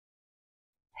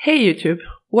Hey YouTube!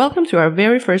 Welcome to our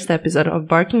very first episode of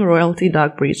Barking Royalty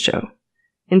Dog Breed Show.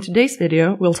 In today's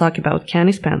video, we'll talk about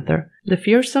Canis Panther, the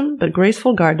fearsome but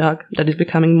graceful guard dog that is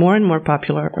becoming more and more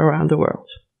popular around the world.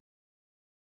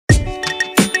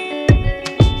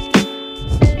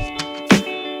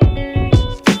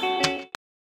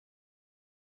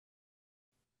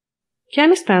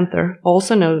 Canis Panther,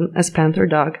 also known as Panther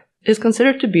Dog, is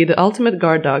considered to be the ultimate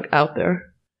guard dog out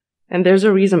there. And there's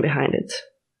a reason behind it.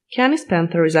 Canis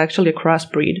Panther is actually a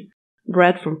crossbreed,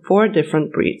 bred from 4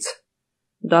 different breeds: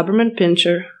 Doberman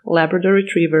Pinscher, Labrador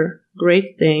Retriever,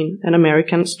 Great Dane, and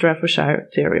American Staffordshire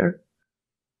terrier.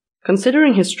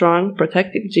 Considering his strong,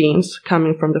 protective genes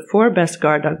coming from the 4 best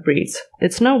guard dog breeds,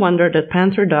 it's no wonder that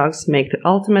Panther dogs make the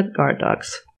ultimate guard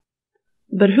dogs.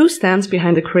 But who stands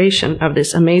behind the creation of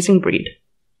this amazing breed?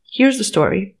 Here's the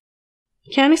story.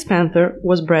 Canis Panther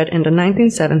was bred in the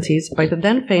 1970s by the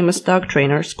then famous dog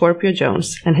trainer Scorpio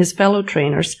Jones and his fellow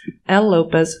trainers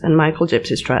Lopez and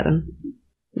Gypsy Stratten.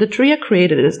 The trio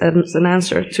created it as an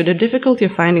answer to the difficulty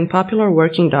of finding popular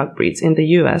working dog breeds in the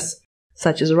US,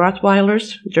 such as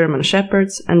Rottweilers, German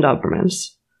Shepherds, and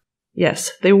Dobermans.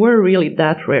 Yes, they were really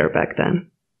that rare back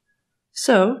then.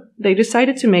 So, they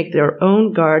decided to make their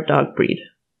own guard dog breed,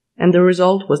 and the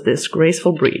result was this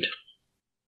graceful breed.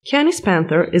 Canis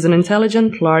Panther is an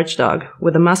intelligent, large dog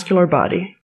with a muscular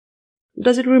body.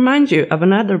 Does it remind you of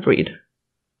another breed?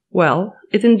 Well,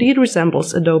 it indeed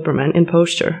resembles a Doberman in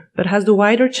posture, but has the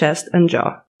wider chest and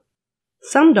jaw.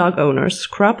 Some dog owners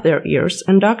crop their ears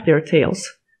and dock their tails,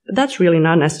 but that's really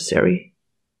not necessary.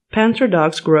 Panther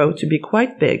dogs grow to be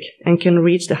quite big and can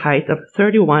reach the height of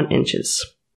 31 inches.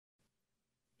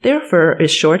 Their fur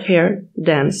is short-haired,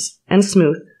 dense, and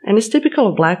smooth, and is typical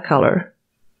of black color.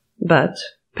 But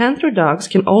Panther dogs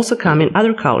can also come in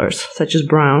other colors, such as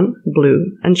brown,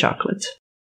 blue, and chocolate.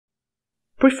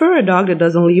 Prefer a dog that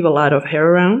doesn't leave a lot of hair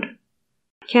around?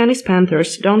 Canis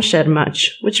Panthers don't shed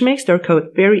much, which makes their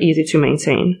coat very easy to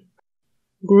maintain.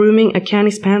 Grooming a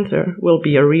Canis Panther will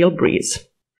be a real breeze.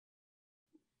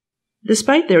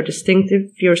 Despite their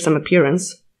distinctive, fearsome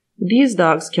appearance, these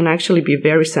dogs can actually be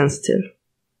very sensitive.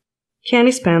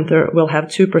 Canis Panther will have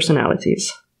 2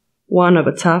 personalities. One of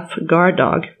a tough guard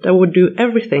dog that would do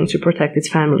everything to protect its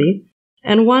family,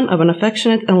 and one of an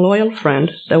affectionate and loyal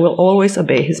friend that will always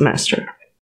obey his master.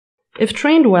 If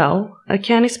trained well, a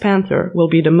Canis Panther will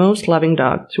be the most loving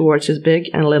dog towards his big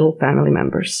and little family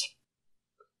members.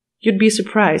 You'd be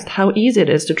surprised how easy it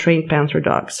is to train Panther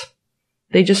dogs.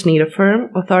 They just need a firm,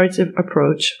 authoritative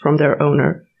approach from their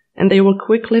owner, and they will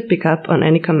quickly pick up on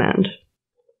any command.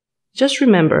 Just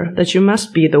remember that you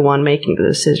must be the one making the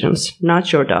decisions,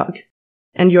 not your dog,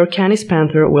 and your Canis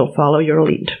Panther will follow your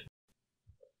lead.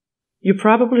 You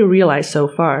probably realize so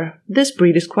far, this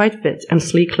breed is quite fit and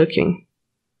sleek looking.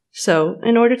 So,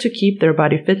 in order to keep their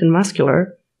body fit and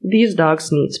muscular, these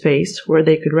dogs need space where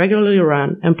they could regularly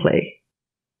run and play.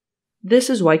 This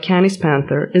is why Canis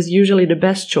Panther is usually the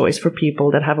best choice for people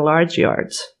that have large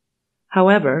yards.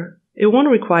 However, it won't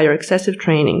require excessive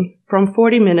training. From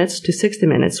 40 minutes to 60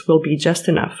 minutes will be just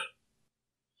enough.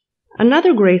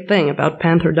 Another great thing about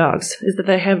Panther dogs is that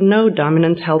they have no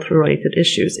dominant health-related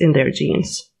issues in their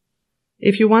genes.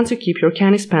 If you want to keep your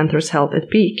Canis Panther's health at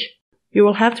peak, you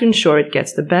will have to ensure it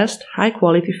gets the best,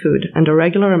 high-quality food and a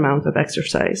regular amount of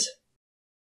exercise.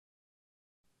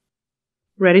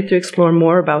 Ready to explore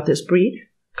more about this breed?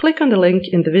 Click on the link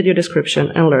in the video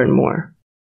description and learn more.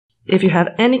 If you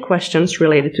have any questions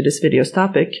related to this video's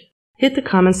topic, hit the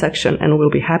comment section and we'll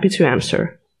be happy to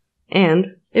answer.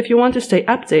 And if you want to stay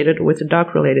updated with the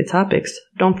dog-related topics,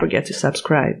 don't forget to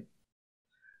subscribe.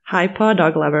 Hi paw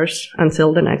dog lovers,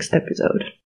 until the next episode.